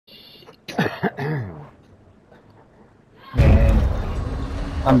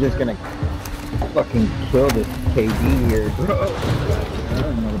I'm just gonna fucking kill this KD here, bro. I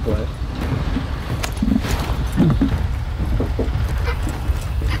don't know how to play.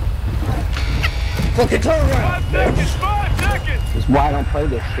 Fucking turn around! 5 seconds! 5 seconds! That's why I don't play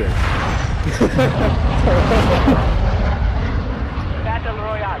this shit. Battle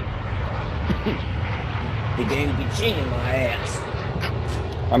Royale. The game be cheating my ass.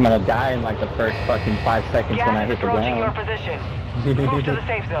 I'm gonna die in like the first fucking 5 seconds when I Gas is hit the approaching your ground. position. Move to the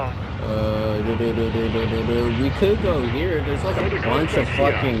safe zone. We could go here. There's like a bunch of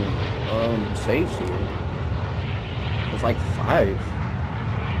fucking safes here. There's like 5.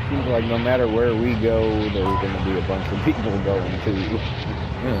 Seems like no matter where we go, there's gonna be a bunch of people going too.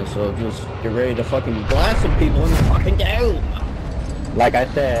 Yeah, so just get ready to fucking blast some people in the fucking down. Like I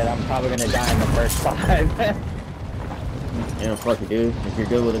said, I'm probably gonna die in the first 5. Yeah, fuck it, dude. If you're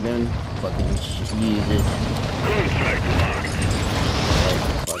good with a gun, fucking use it. Like,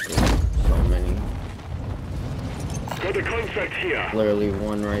 fucking so many. Got a contract here. Literally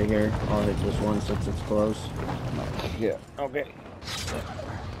one right here. I'll hit this one since it's close. Yeah. Okay.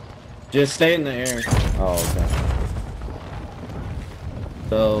 Just stay in the air. Oh, okay.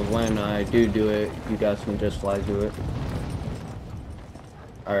 So when I do it, you guys can just fly to it.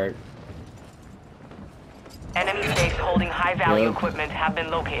 Alright. Enemy safes holding high-value Yep. equipment have been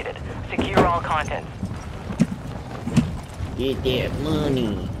located. Secure all contents. Get that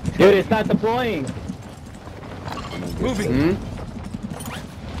money. Dude, it's not deploying. Moving.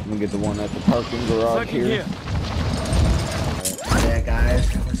 Let me get the one at the parking garage Second here. Yeah, guys.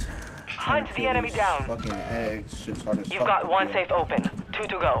 Hunt the enemy down. Fucking eggs. Shit's hard as You've fuck got to one do. safe open. 2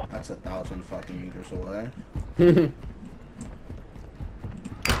 to go. That's 1,000 fucking meters away.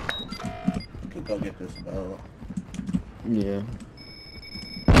 Could go get this boat. Yeah.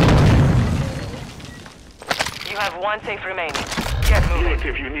 You have one safe remaining. Get Do moving. it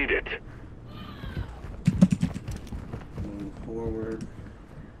if you need it. Move forward.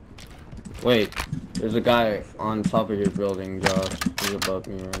 Wait, there's a guy on top of your building, Josh. He's above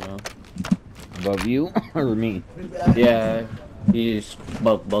me right now. Above you or me? Yeah, he's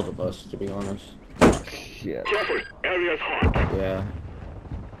both of us, to be honest. Shit. Careful. Area's hot. Yeah.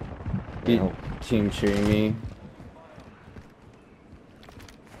 He team shooting me.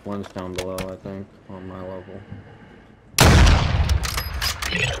 One's down below, I think, on my level.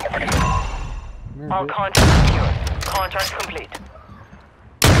 All contracts secured. Contract complete.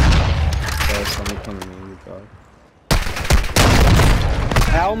 Okay, somebody coming to you, Josh.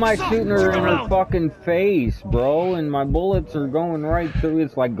 How am I shooting her in her fucking face, bro? And my bullets are going right through.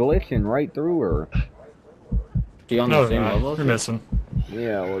 It's like glitching right through her. She on No, the same no, level? you're missing.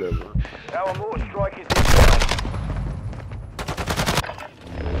 Yeah, whatever. Our mortar strike is inbound.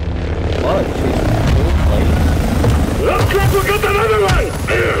 What? She's still playing? Looks like we got another one!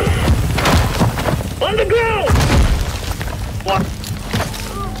 On the ground!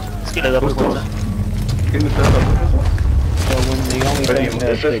 So when the only thing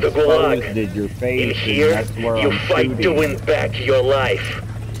that's This is the Gulag. exposed is your In face, here, and that's where you I'm fight shooting. to win back your life.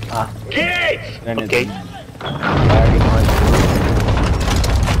 Get! Then it's Okay. lagging right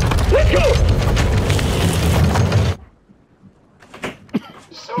Let's go!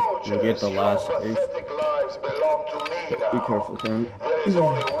 You get the last ace. Be careful, Sam. There is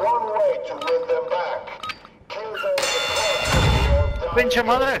only one way to win them back. Kill them in the ¡Pinche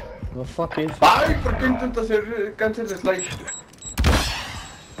madre! The fuck is? Ay, ¿por qué intento hacer cancel de slide?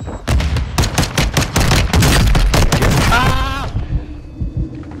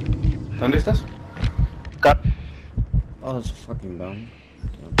 ¿Dónde estás? Oh, it's fucking dumb.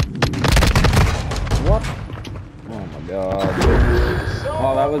 What? Oh my god.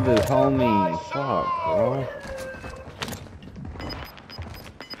 Oh, that was his homie. Fuck, bro.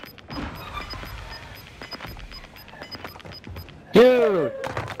 Dude!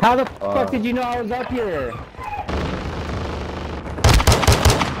 How the fuck did you know I was up here?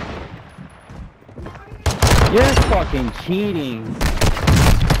 You're fucking cheating.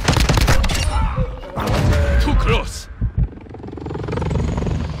 Too close!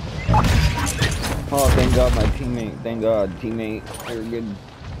 Oh, thank God my teammate, thank God teammate, you're a good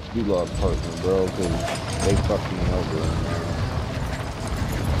gulag partner, bro, cause they fucked me over in there.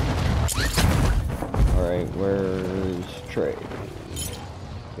 Alright, where's Trey?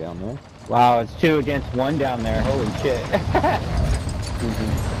 Down there? Wow, it's 2 against 1 down there, holy shit.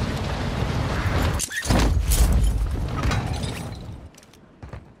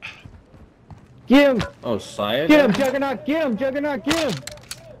 Get him! Oh, Syed? Get him, Juggernaut! Get him, Juggernaut! Get him!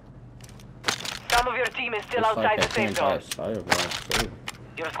 Some of your team is still Looks like outside I the safe can't buy zone. a Syed last game.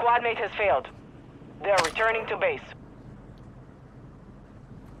 Your squad mate has failed. They are returning to base.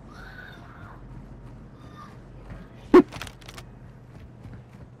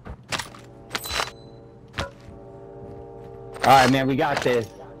 Alright, man, we got this.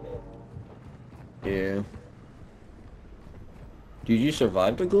 Yeah. Did you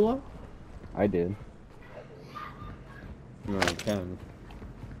survive the gulag? I did. No, I can.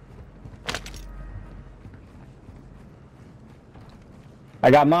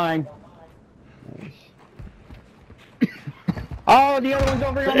 I got mine. Nice. Oh, the other one's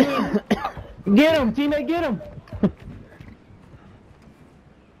over on me. Get him, teammate, get him.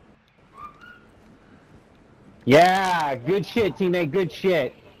 Yeah, good shit, teammate, good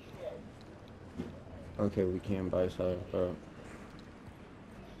shit. Okay, we can buy Sire, bro.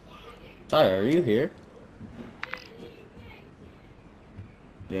 Sire, are you here?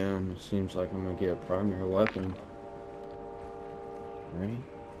 Damn, it seems like I'm gonna get a primary weapon. Right?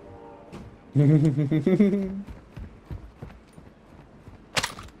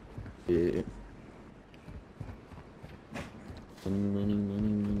 Yeah. Money, money, money,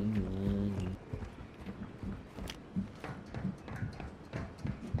 money.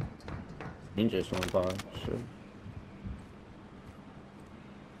 He just went by, sure.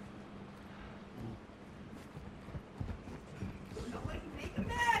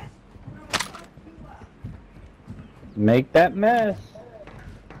 Make that mess.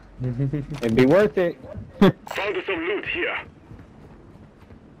 It'd be worth it. Found some loot here.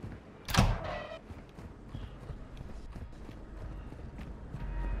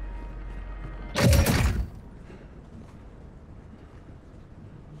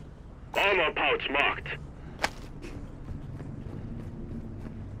 Armor pouch marked.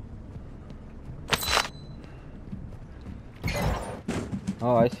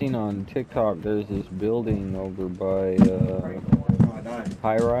 Oh, I seen on TikTok there's this building over by Oh, I died.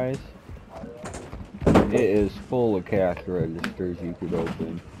 High Rise. It is full of cash registers you could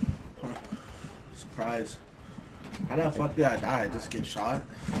open. Surprise. How the fuck did I die? Just get shot?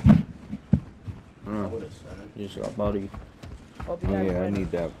 I would have said. You just got body. Oh yeah, I need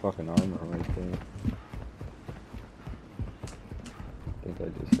that fucking armor right there. I think I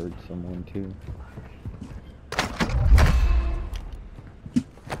just heard someone too.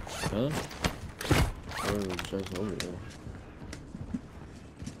 Huh? Or it was just over there.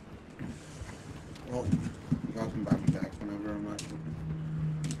 Well, y'all can buy me back whenever I'm ready.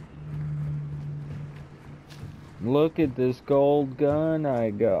 Look at this gold gun I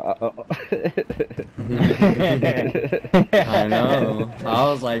got. I know. I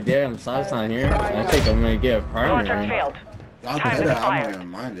was like, damn, Scott's not here. I think I'm gonna get a Contract primary. failed. Y'all Time better, I'm expired. not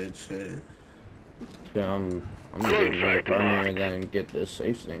minded, shit. Yeah, I'm gonna get a primary and then get this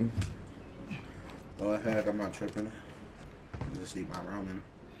safe thing. Go ahead, I'm not tripping. Just eat my ramen.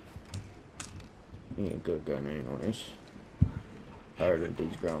 You need a good gun anyways. Tired of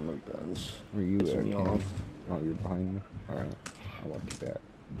these ground loop guns. Where you Piss at, me Ken? off. Oh, you're behind me? Alright, I'll walk you back.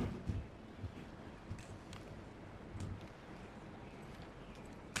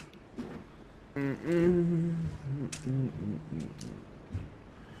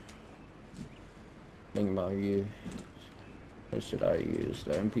 Think about you. What should I use?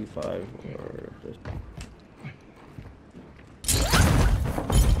 The MP5 or this?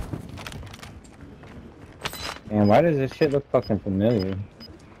 Man, why does this shit look fucking familiar?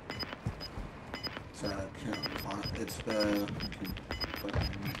 It's the...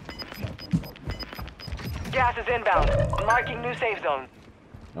 Gas is inbound. Marking new safe zone.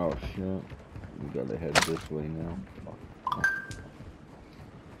 Oh shit. We gotta head this way now. Fuck.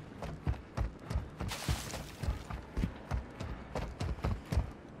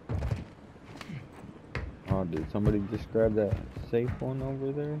 Oh, did somebody just grab that safe one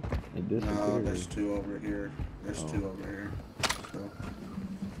over there? It disappeared. No, there's two over here. There's two over here. So,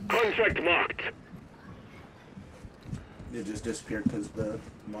 Contract marked. it just disappeared because the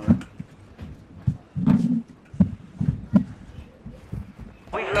mark.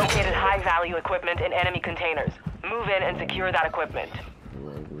 We've located high-value equipment in enemy containers. Move in and secure that equipment.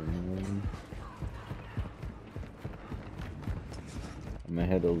 I'm gonna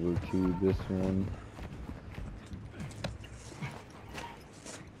head over to this one.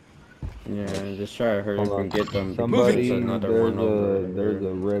 Yeah, just try to hurry up and get them. Somebody, There's another one over there's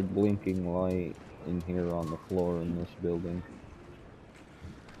there. a red blinking light in here on the floor in this building.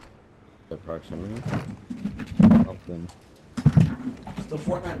 The proximity. Something. It's the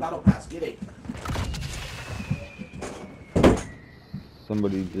Fortnite Battle Pass, get it!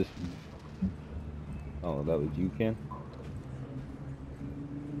 Somebody just... Oh, that was you, Ken?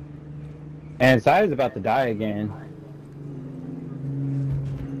 And Si's about to die again.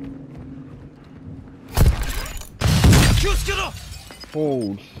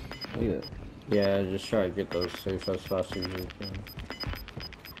 Oh, shit. Yeah, just try to get those safe as fast as you can.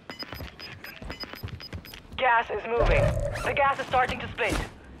 gas is moving. The gas is starting to split.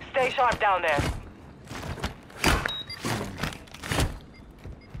 Stay sharp down there.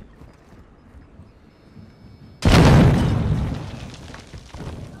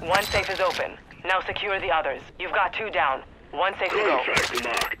 One safe is open. Now secure the others. You've got 2 down. 1 safe to go. Contract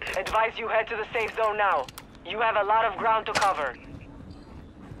marked. Advise you head to the safe zone now. You have a lot of ground to cover.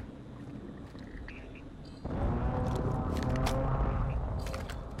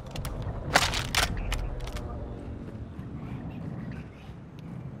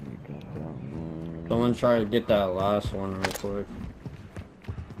 Someone try to get that last one real quick.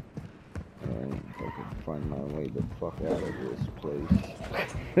 Alright, if I can find my way the fuck out of this place.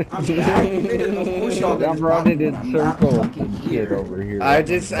 I'm back. Of course y'all I'm didn't running rock- in I'm not circles fucking and here. shit over here. I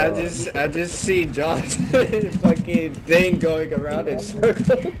just see John's fucking thing going around in circles.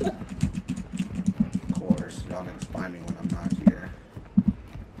 Of course, y'all didn't find me when I'm not here.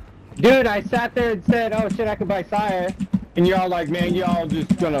 Dude, I sat there and said, oh shit, I could buy Sire. And y'all like, man, y'all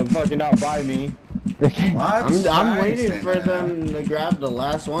just gonna fucking outbuy me. What? I'm I waiting ain't for saying them to grab the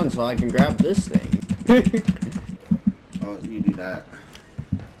last one so I can grab this thing. Oh, you do that.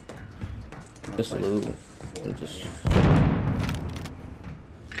 Just loot. Just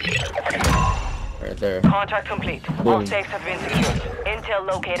right there. Contract complete. All Boom. safes have been secured. Intel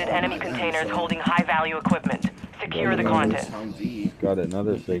located enemy containers holding high-value equipment. Secure the content. Humvee. Got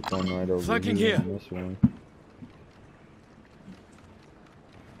another safe one right over Fucking here. here. in This one.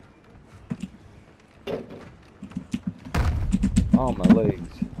 Oh, my legs.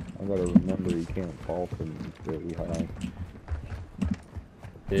 I gotta remember you can't fall from very high.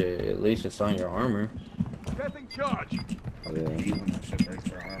 Yeah, at least it's on your armor. Setting charge. Oh, yeah. Even that shit breaks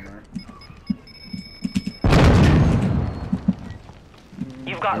their armor.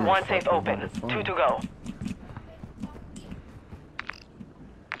 You've got Yeah, 1 safe fucking open. wonderful. 2 to go.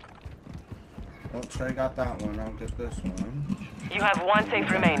 Well, Trey got that one. I'll get this one. You have 1 safe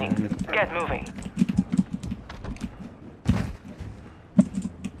remaining. Get moving.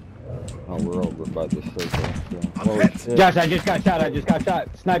 Oh, we're over by the circle. So. I'm Oh, hit. shit. Josh, I just got shot.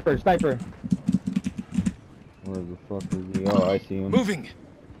 Sniper. Where the fuck is he? Oh, I see him. Moving.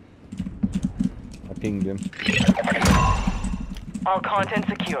 I pinged him. All content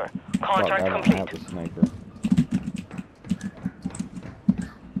secure. Fuck, I Contract don't complete. have a sniper.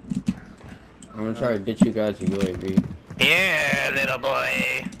 I'm gonna try to get you guys a UAV. Yeah, little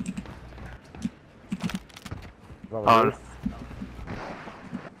boy. On.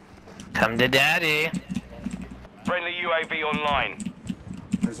 Come to daddy. Friendly UAV online.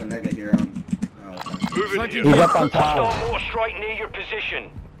 There's a nigga here on. Oh, okay. Fucking He's up on top. Hostile mortar strike near your position.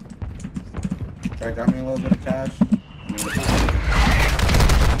 Trey got me a little bit of cash.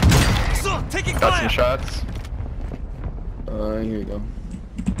 taking Got fire. some shots. Here you go.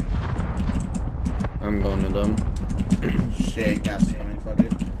 I'm going to them. Shit, gas is coming, fuck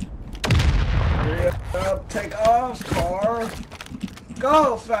it. Hurry up, take off, car.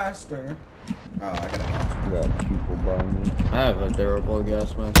 Go faster. Oh, I gotta go. Got people by me. I have a durable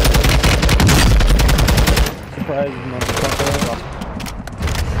gas mask. Surprise, motherfucker.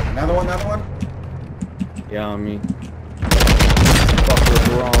 Another one. Yeah, on me.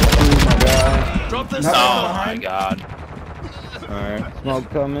 Fucker, wrong. Ooh, my god. Drop this. Another one Oh my behind. god. Alright, Smoke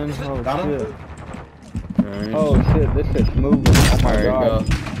coming. Oh, Got him? shit. alright. Oh, shit. This shit's moving. Oh, my There you god.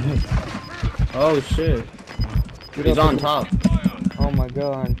 go. Oh shit. Get He's up on and- top. Oh, my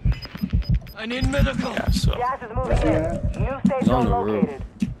god. I need medical. Yeah, so. Gas is moving in. New safe He's on zone the roof. located.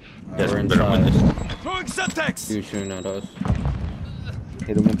 Yes, We're better win inside. this. Throwing Semtex. He was shooting at us.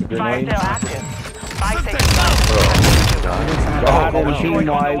 Hit him with the Fire grenade. still active. 5 safe Semtex down. Got him Oh, team on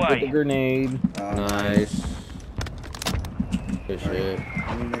the wide with way. the grenade. Nice. Good shit.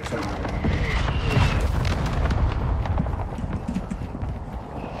 Let me make sure.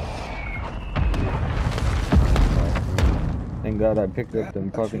 Thank God I picked up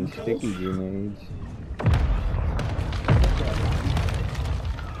them fucking sticky grenades.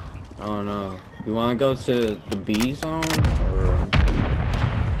 I don't know. You wanna go to the B zone or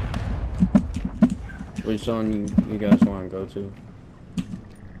which zone you guys wanna go to?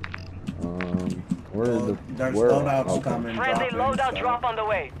 Where is the There's where? loadouts Okay. coming. Friendly dropping, loadout so- drop on the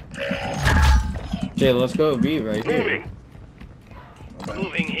way. Yeah, let's go B right here. Moving. Okay.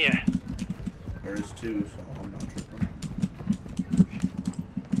 Moving here. There's 2, so I'm not tripping.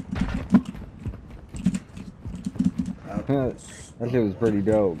 That shit was pretty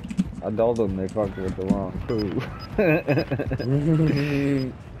dope. I told them they fucked with the wrong crew.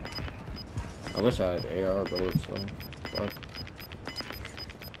 I wish I had AR bullets though. Fuck.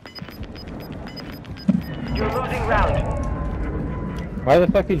 You're losing round. Why the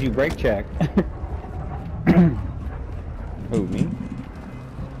fuck did you brake check? Who, me?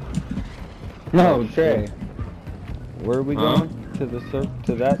 No, Trey. Where are we going? To the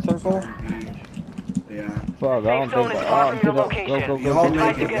to that circle? Yeah. Fuck, I don't Safe zone think is far from your go, location. go, go, Y'all go,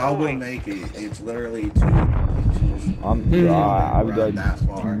 make to it. get Y'all will moving. make it. It's literally 2 inches. I would Run that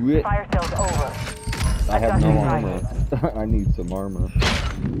far. do it. Fire sales over. I have no Adjusting armor. I need some armor.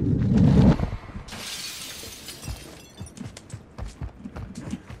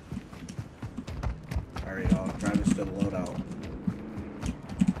 Alright, y'all. Travis to the loadout.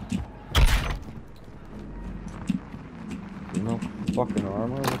 No fucking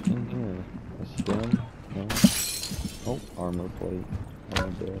armor? What's in here? A stem? No. Oh, armor plate.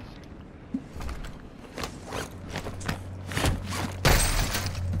 Armor desk.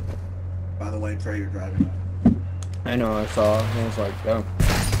 By the way, Trey, you're driving up. I know, I saw. I was like, oh.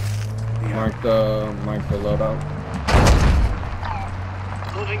 Yeah. Mark the loadout.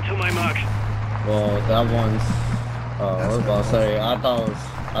 Moving to my mark. Well, that one's. I was about to say. I thought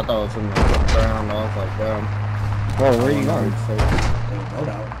it was in the ground. I was like, damn. Whoa, where are you going?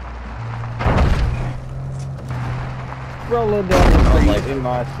 Loadout. Roll it down like in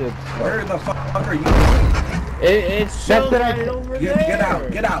my six. Where the fuck are you going? It's so right over there.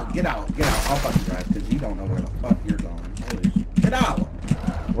 Get out. I'll fucking drive because you don't know where the fuck you're going. Holy shit. Get out.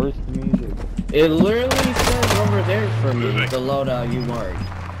 Where's the music? It literally says over there for me, the loadout you marked.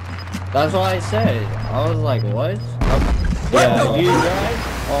 That's what I said. I was like, what? Yeah, you drive?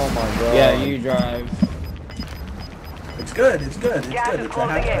 Oh my god. Yeah, you drive. It's good. It's good. Gas is It's a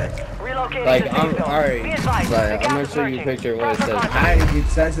closing in. hatchback. Relocating Like, to I'm safe zone. alright. Be advised, Like, the I'm gas gonna is show you a lurking. picture where it Proper says contact. It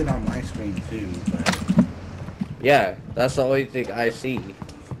says it on my screen too, but Yeah, that's the only thing I see.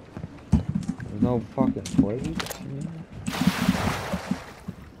 There's no fucking plates.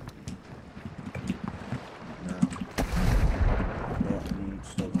 no. Well,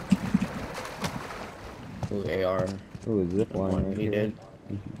 still Ooh, AR. Ooh, a zip line One right he here. did.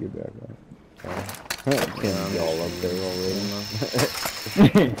 You should get back up. Ken's all up there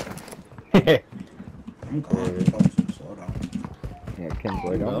already. I'm calling it folks. Slow down. Yeah, Ken's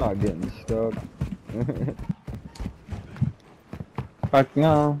like, I'm not getting stuck. Fuck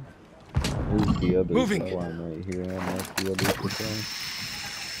no. There's the other Moving. zip line right here, and that's the other zip line.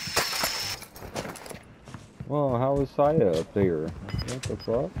 Well, how was Saya up there? What the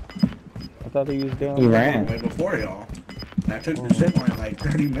fuck? I thought he was down He there. ran. Way before y'all. And I took the zip line like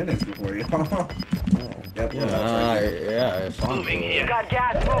 30 minutes before y'all. Yep, Yeah, it's on. You got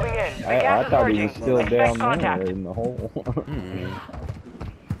gas moving in. The I gas is thought he lurking. was still Expect down contact. there in the hole.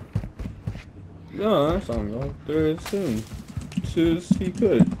 Yeah, that's on right there as soon as he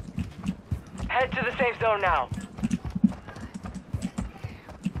could. Head to the safe zone now.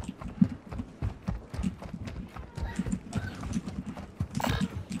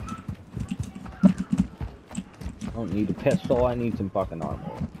 I don't need a pistol, I need some fucking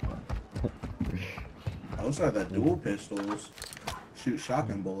armor. Those are the dual pistols. Shoot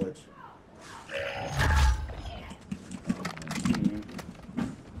shotgun bullets.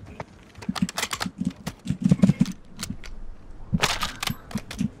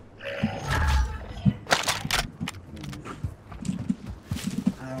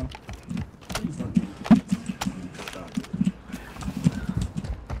 Please let me stop.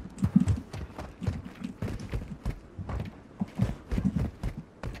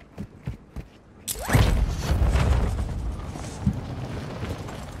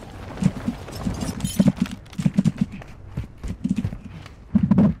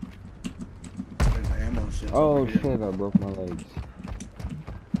 There's ammo shit. Oh over here. shit, I broke my legs.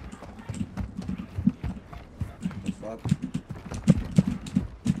 The fuck?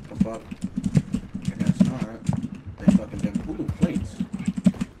 The fuck? I guess not. They fucking did. Ooh, plates.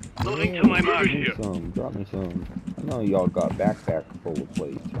 Moving to my mark Drop me here. some, drop me some. I know y'all got backpack full of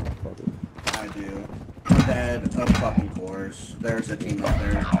plates, motherfucker. I do. Dead, of fucking course. There's a team up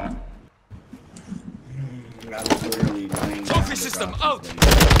there. I was literally laying down Trophy to system drop out. some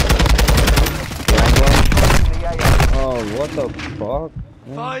plates. Oh, what the fuck?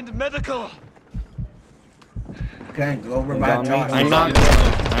 Find medical. Okay, go over Down by me. Josh.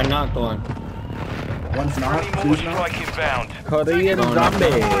 I knocked one. One's not, Friendly two's Moore not. strike inbound. Korean Going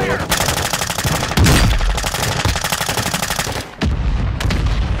zombie!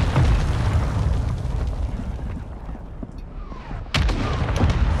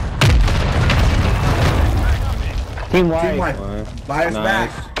 Team Team white. white. Buy us Nice. back.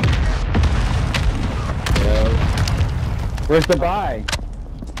 Yeah. Where's the buy?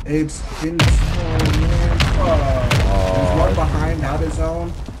 It's in there's one behind out of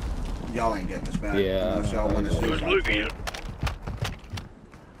zone. Y'all ain't getting this back. Yeah. Unless y'all want to see Good something. look here.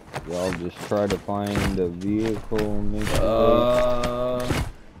 Y'all just try to find a vehicle and make it.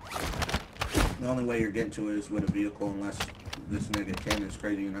 The only way you're getting to it is with a vehicle, unless this nigga Ken is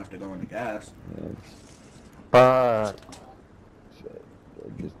crazy enough to go into gas. Fuck.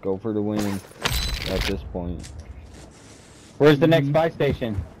 Just go for the win at this point. Where's the next buy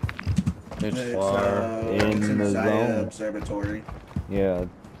station? It's far. In it's the Zaya zone. Observatory. Yeah,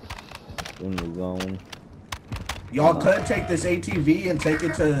 in the zone. Y'all could take this ATV and take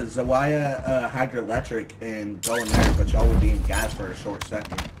it to Zawaya Hydroelectric and go in there, but y'all would be in gas for a short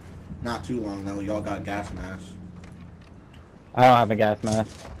second. Not too long though. Y'all got gas masks. I don't have a gas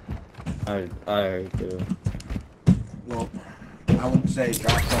mask. I do. Well, I wouldn't say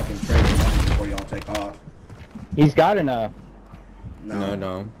drop fucking trade money before y'all take off. He's got enough.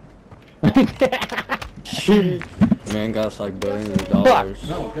 No. Man got like billions of dollars.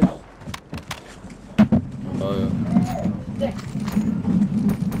 No, good. Oh yeah.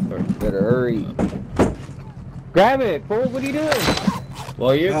 Better hurry. Grab it, fool. What are you doing?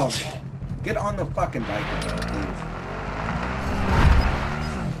 Well, you. No. Get on the fucking bike, please.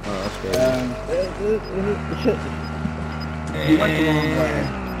 Oh, that's good. You went the wrong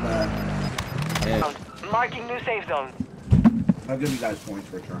way, Marking new safe zone. but I'll give you guys points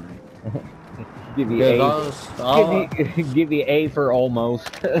for trying. Give you give you A for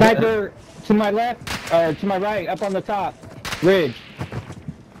almost. Sniper to my left, or to my right, up on the top. Ridge.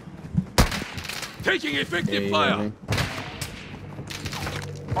 Taking effective Yeah, fire.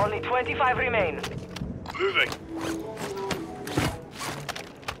 Only 25 remain. Moving.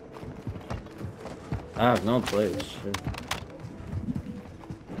 I have no place. Shit.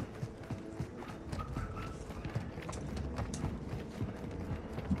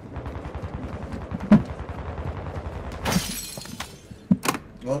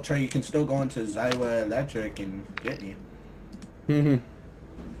 Well, Trey, you can still go into Zywa Electric and get me. Maybe.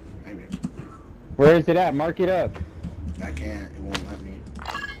 Where is it at? Mark it up. I can't. It won't let me.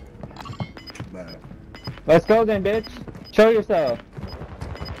 But Let's go then, bitch. Show yourself.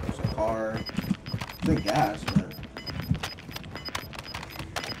 there's a car. It's gas, but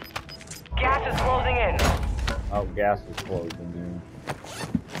Gas is closing in. Oh, gas is closing, dude.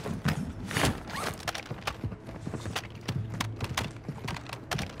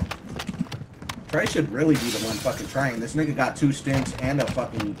 Trey should really be the one fucking trying. This nigga got 2 stints and a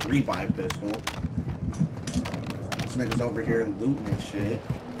fucking revive pistol. This nigga's over here looting and shit.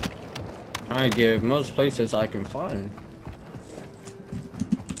 I give most places I can find.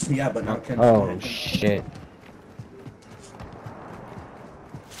 Yeah, but not Ken. Oh shit.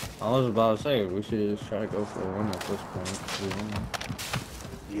 I was about to say we should just try to go for a win at this point.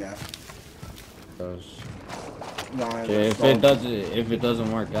 Yeah. Because No, if it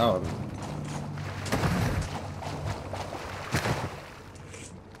doesn't work out.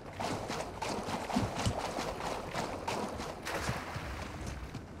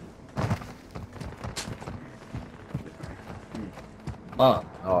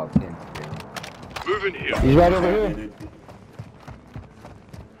 Oh, Ken's Moving here. He's right over here.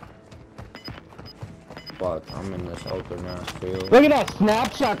 fuck! I'm in this open ass field. Look at that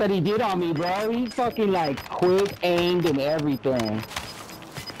snapshot that he did on me, bro. He fucking like quick aimed and everything.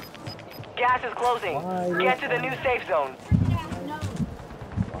 Gas is closing. Get to the new safe zone.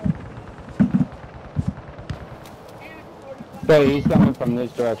 So he's coming from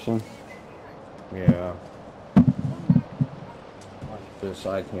this direction. Yeah. Just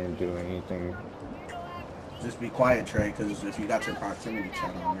I can't do anything. Just be quiet, Trey, because if you got your proximity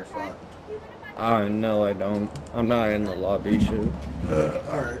chat on, you're fucked. No, I don't. I'm not in the lobby, shit.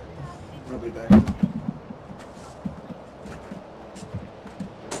 Alright. We'll be back.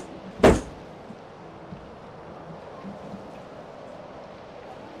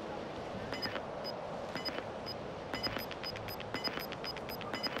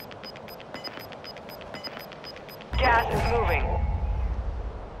 Gas is moving.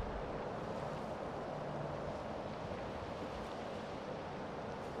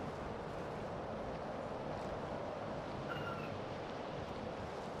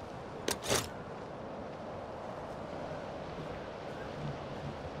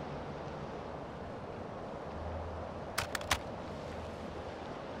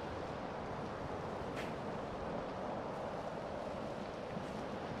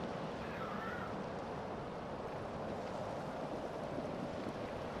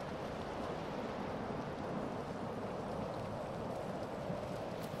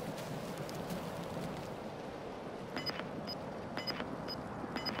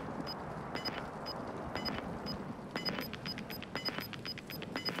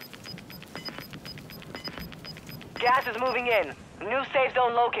 Gas is moving in. New safe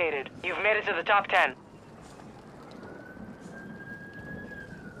zone located. You've made it to the top 10.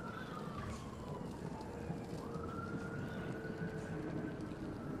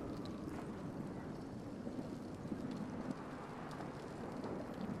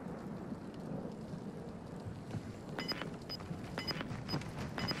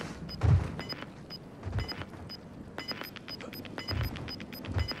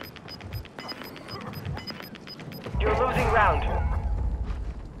 You're losing ground.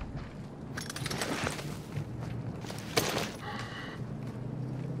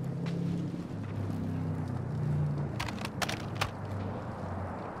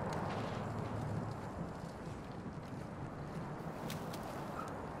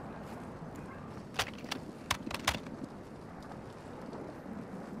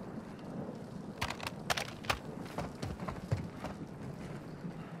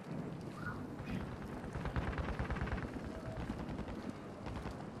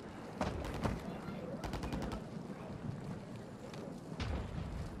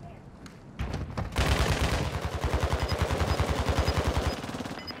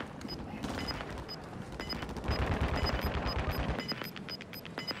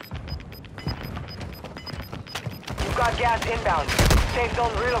 Got gas inbound. Safe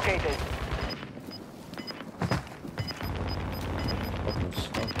zone relocated.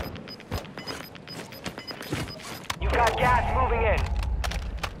 You've got gas moving in.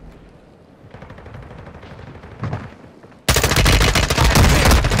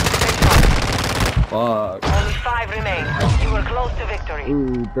 Fuck. Only 5 remain. You were close to victory.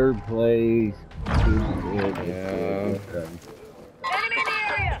 Ooh, third place. Yeah. Enemy in the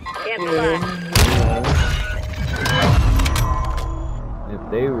area. Cancel If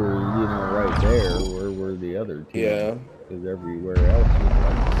they were, you know, right there, where were the other two? Yeah. Because everywhere else was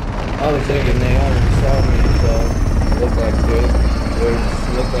like... I was thinking they already saw me, so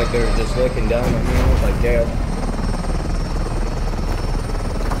looked like they were just looking down at me. I was like, damn.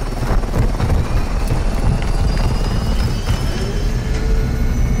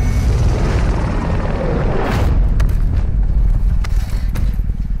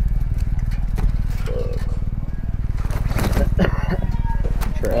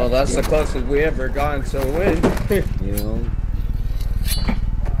 Well, that's the closest we ever gotten to a win. You know?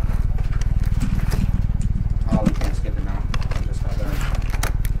 Oh, we can't skip it now. I just got that.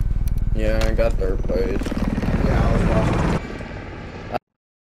 Yeah, I got third place.